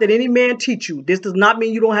need not that any man teach you. This does not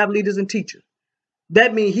mean you don't have leaders and teachers.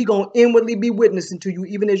 That means he going to inwardly be witnessing to you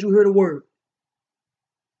even as you hear the word.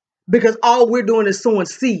 Because all we're doing is sowing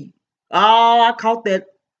seed. Oh, I caught that.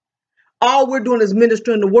 All we're doing is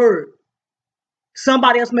ministering the word.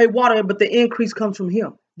 Somebody else may water it, but the increase comes from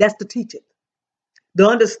him. That's the teaching. The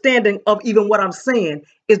understanding of even what I'm saying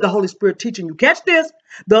is the Holy Spirit teaching you. Catch this.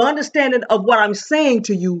 The understanding of what I'm saying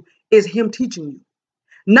to you is him teaching you.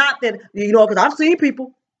 Not that, because I've seen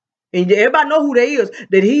people. And everybody know who they is.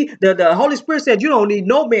 That the Holy Spirit said, you don't need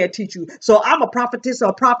no man teach you. So I'm a prophetess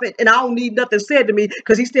or a prophet, and I don't need nothing said to me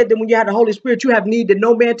because he said that when you have the Holy Spirit, you have need that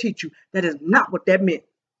no man teach you. That is not what that meant.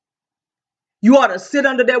 You ought to sit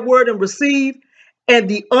under that word and receive, and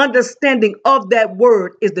the understanding of that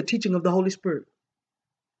word is the teaching of the Holy Spirit.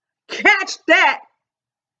 Catch that.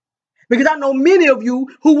 Because I know many of you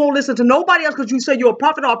who won't listen to nobody else because you say you're a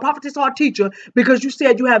prophet or a prophetess or a teacher because you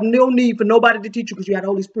said you have no need for nobody to teach you because you had the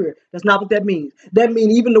Holy Spirit. That's not what that means. That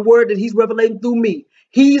means even the word that he's revelating through me,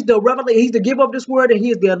 He's the revelator, he's the giver of this word, and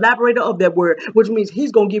he is the elaborator of that word, which means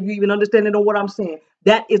he's going to give you even understanding on what I'm saying.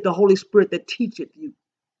 That is the Holy Spirit that teacheth you,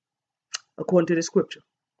 according to the scripture.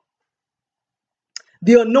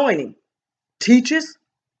 The anointing teaches,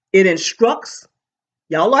 it instructs.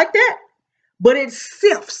 Y'all like that? But it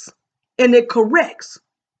sifts and it corrects.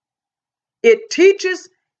 It teaches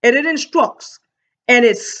and it instructs, and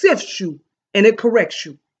it sifts you and it corrects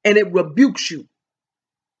you and it rebukes you.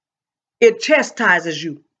 It chastises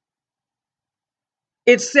you.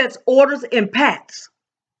 It sets orders and paths.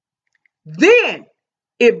 Then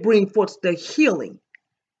it brings forth the healing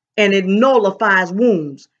and it nullifies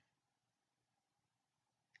wounds.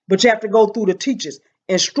 But you have to go through the teaches,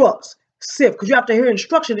 instructs, sift, because you have to hear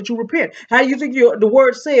instruction that you repent. How do you think the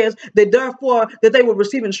word says that therefore that they will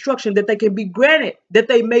receive instruction that they can be granted, that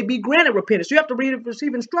they may be granted repentance? You have to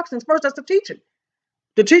receive instructions first. That's the teaching.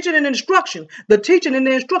 The teaching and instruction. The teaching and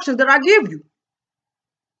the instructions that I give you.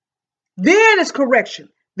 Then it's correction.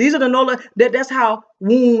 These are the that's how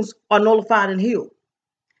wounds are nullified and healed.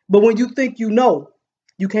 But when you think you know,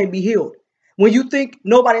 you can't be healed. When you think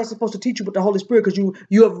nobody is supposed to teach you but the Holy Spirit because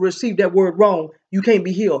you have received that word wrong, you can't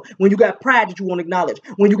be healed. When you got pride that you won't acknowledge.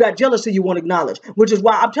 When you got jealousy you won't acknowledge. Which is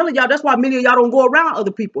why I'm telling y'all, that's why many of y'all don't go around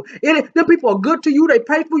other people. Them people are good to you, they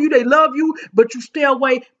pray for you, they love you, but you stay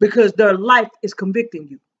away because their life is convicting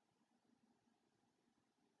you.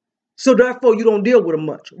 So therefore you don't deal with them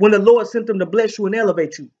much. When the Lord sent them to bless you and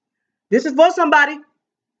elevate you. This is for somebody.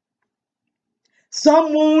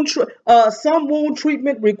 Some wound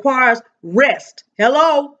treatment requires rest,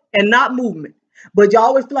 hello, and not movement. But you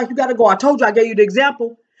always feel like you got to go. I told you, I gave you the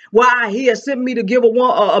example why he had sent me to give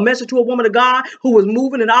a message to a woman of God who was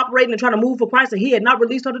moving and operating and trying to move for Christ, and he had not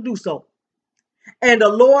released her to do so. And the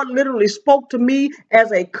Lord literally spoke to me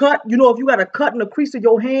as a cut. You know, if you got a cut in the crease of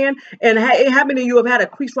your hand, and how many of you have had a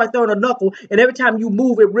crease right there on the knuckle, and every time you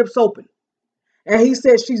move, it rips open. And he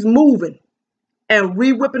said she's moving and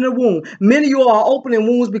re-whipping the wound. Many of you are opening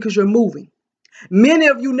wounds because you're moving. Many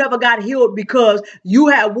of you never got healed because you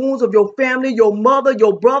had wounds of your family, your mother,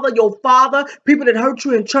 your brother, your father, people that hurt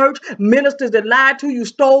you in church, ministers that lied to you,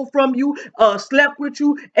 stole from you, slept with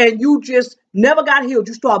you, and you just never got healed.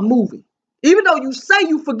 You start moving. Even though you say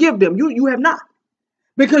you forgive them, you have not.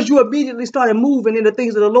 Because you immediately started moving in the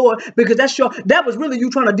things of the Lord, because that was really you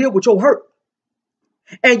trying to deal with your hurt.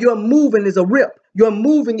 And your moving is a rip. Your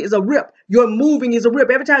moving is a rip. Your moving is a rip.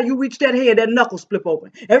 Every time you reach that hand, that knuckle split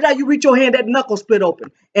open. Every time you reach your hand, that knuckle split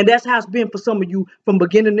open. And that's how it's been for some of you from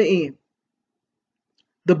beginning to end.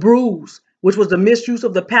 The bruise, which was the misuse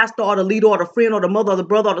of the pastor or the leader or the friend or the mother or the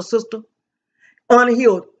brother or the sister,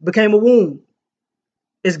 unhealed, became a wound.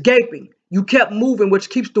 It's gaping. You kept moving, which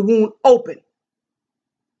keeps the wound open.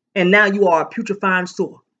 And now you are a putrefying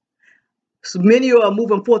sore. So many of you are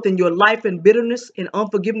moving forth in your life in bitterness and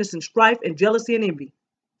unforgiveness and strife and jealousy and envy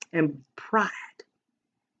and pride.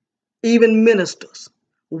 Even ministers,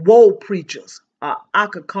 woe preachers. I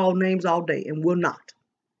could call names all day and will not.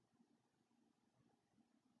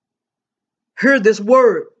 Hear this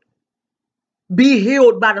word. Be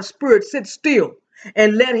healed by the Spirit. Sit still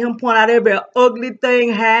and let him point out every ugly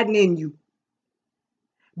thing hiding in you.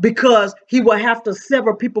 Because he will have to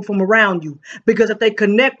sever people from around you. Because if they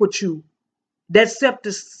connect with you, that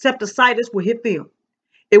septicemia will hit them.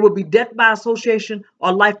 It will be death by association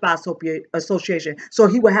or life by association. So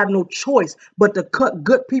he will have no choice but to cut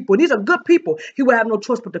good people. These are good people. He will have no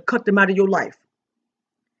choice but to cut them out of your life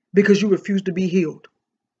because you refuse to be healed.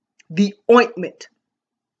 The ointment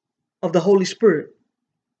of the Holy Spirit,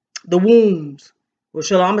 the wounds. Well,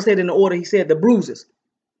 I'm going to say it in the order he said, the bruises,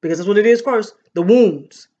 because that's what it is first, the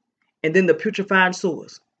wounds, and then the putrefying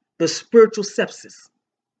sores, the spiritual sepsis.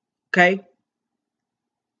 Okay?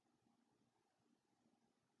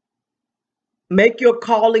 Make your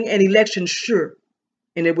calling and election sure,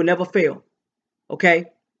 and it will never fail. Okay?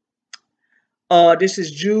 This is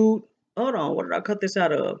Jude. Hold on. What did I cut this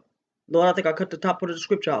out of? Lord, I think I cut the top part of the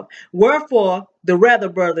scripture off. Wherefore, the rather,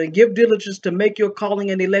 brethren, give diligence to make your calling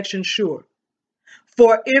and election sure.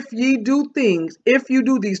 For if you do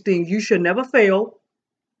these things, you shall never fail.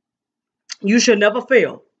 You shall never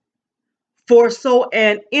fail. For so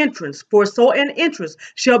an entrance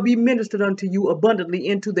shall be ministered unto you abundantly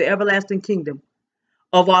into the everlasting kingdom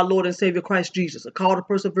of our Lord and Savior Christ Jesus, a call to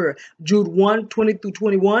persevere. Jude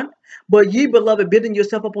 1:20-21. But ye, beloved, building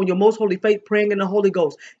yourself up on your most holy faith, praying in the Holy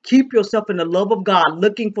Ghost. Keep yourself in the love of God,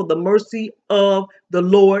 looking for the mercy of the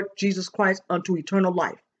Lord Jesus Christ unto eternal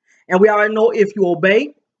life. And we already know if you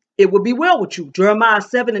obey, it will be well with you. Jeremiah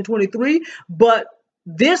 7:23. But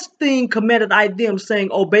This thing commanded I them, saying,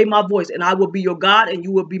 obey my voice, and I will be your God, and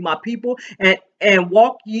you will be my people, and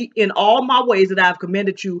walk ye in all my ways that I have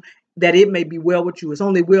commanded you, that it may be well with you. It's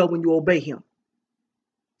only well when you obey him.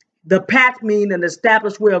 The path means an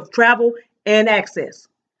established way of travel and access.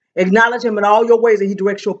 Acknowledge him in all your ways, and he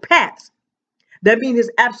directs your paths. That means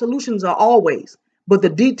his absolutions are always, but the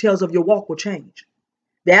details of your walk will change.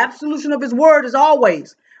 The absolution of his word is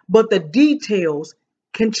always, but the details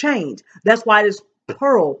can change. That's why it is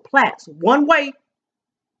pearl, plats, one way,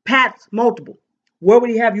 paths, multiple. Where would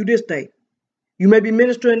he have you this day? You may be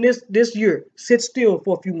ministering this year. Sit still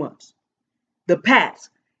for a few months. The paths.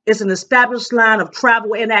 It's an established line of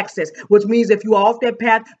travel and access, which means if you are off that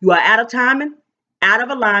path, you are out of timing, out of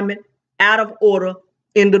alignment, out of order,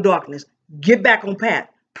 in the darkness. Get back on path.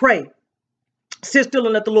 Pray. Sit still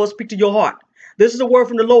and let the Lord speak to your heart. This is a word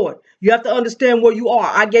from the Lord. You have to understand where you are.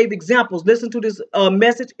 I gave examples. Listen to this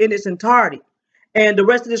message in its entirety. And the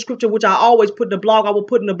rest of the scripture, which I always put in the blog, I will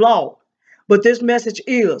put in the blog. But this message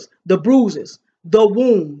is the bruises, the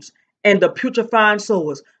wounds, and the putrefying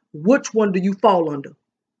sores. Which one do you fall under?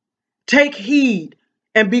 Take heed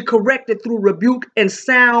and be corrected through rebuke and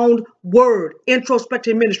sound word,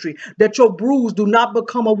 introspective ministry, that your bruise do not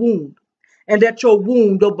become a wound, and that your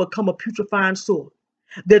wound don't become a putrefying sore,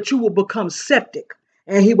 that you will become septic,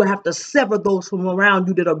 and he will have to sever those from around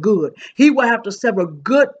you that are good. He will have to sever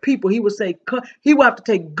good people. He will say, he will have to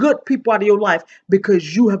take good people out of your life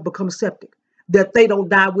because you have become septic, that they don't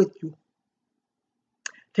die with you.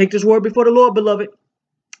 Take this word before the Lord, beloved.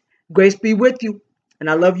 Grace be with you, and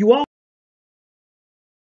I love you all.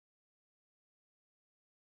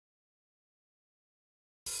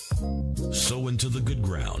 Sow into the good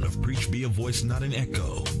ground of Preach Be a Voice, not an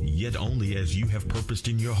echo, yet only as you have purposed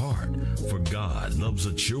in your heart. For God loves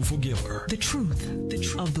a cheerful giver. The truth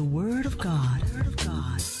of the Word of God.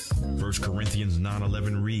 1 Corinthians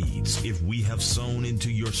 9:11 reads, if we have sown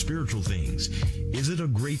into your spiritual things, is it a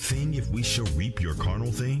great thing if we shall reap your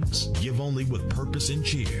carnal things? Give only with purpose and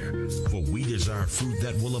cheer, for we desire fruit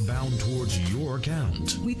that will abound towards your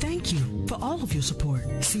account. We thank you for all of your support,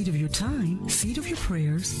 seed of your time, seed of your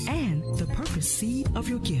prayers, and the purpose seed of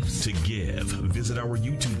your gifts. To give, visit our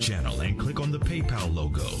YouTube channel and click on the PayPal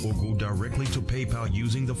logo, or go directly to PayPal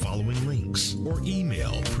using the following links, or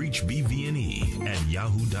email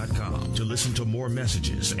preachbvne@yahoo.com. To listen to more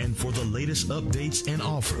messages and for the latest updates and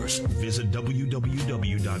offers, visit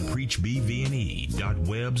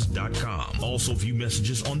www.preachbvne.webs.com. Also view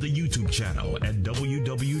messages on the YouTube channel at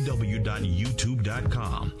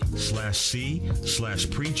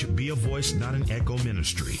www.youtube.com/c/preach be a voice not an echo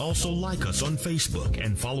ministry. Also like us on Facebook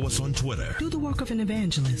and follow us on Twitter. Do the work of an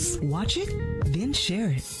evangelist. Watch it, then share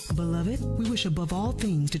it. Beloved, we wish above all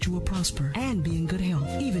things that you will prosper and be in good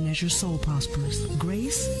health, even as your soul prospers.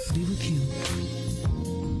 Grace be with you.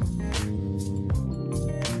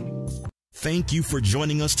 Thank you for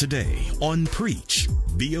joining us today on Preach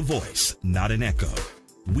Be a Voice, not an echo.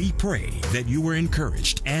 We pray that you were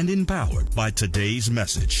encouraged and empowered by today's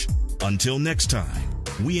message. Until next time,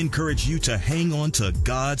 we encourage you to hang on to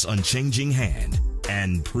God's unchanging hand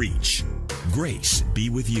and preach. Grace be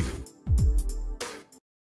with you.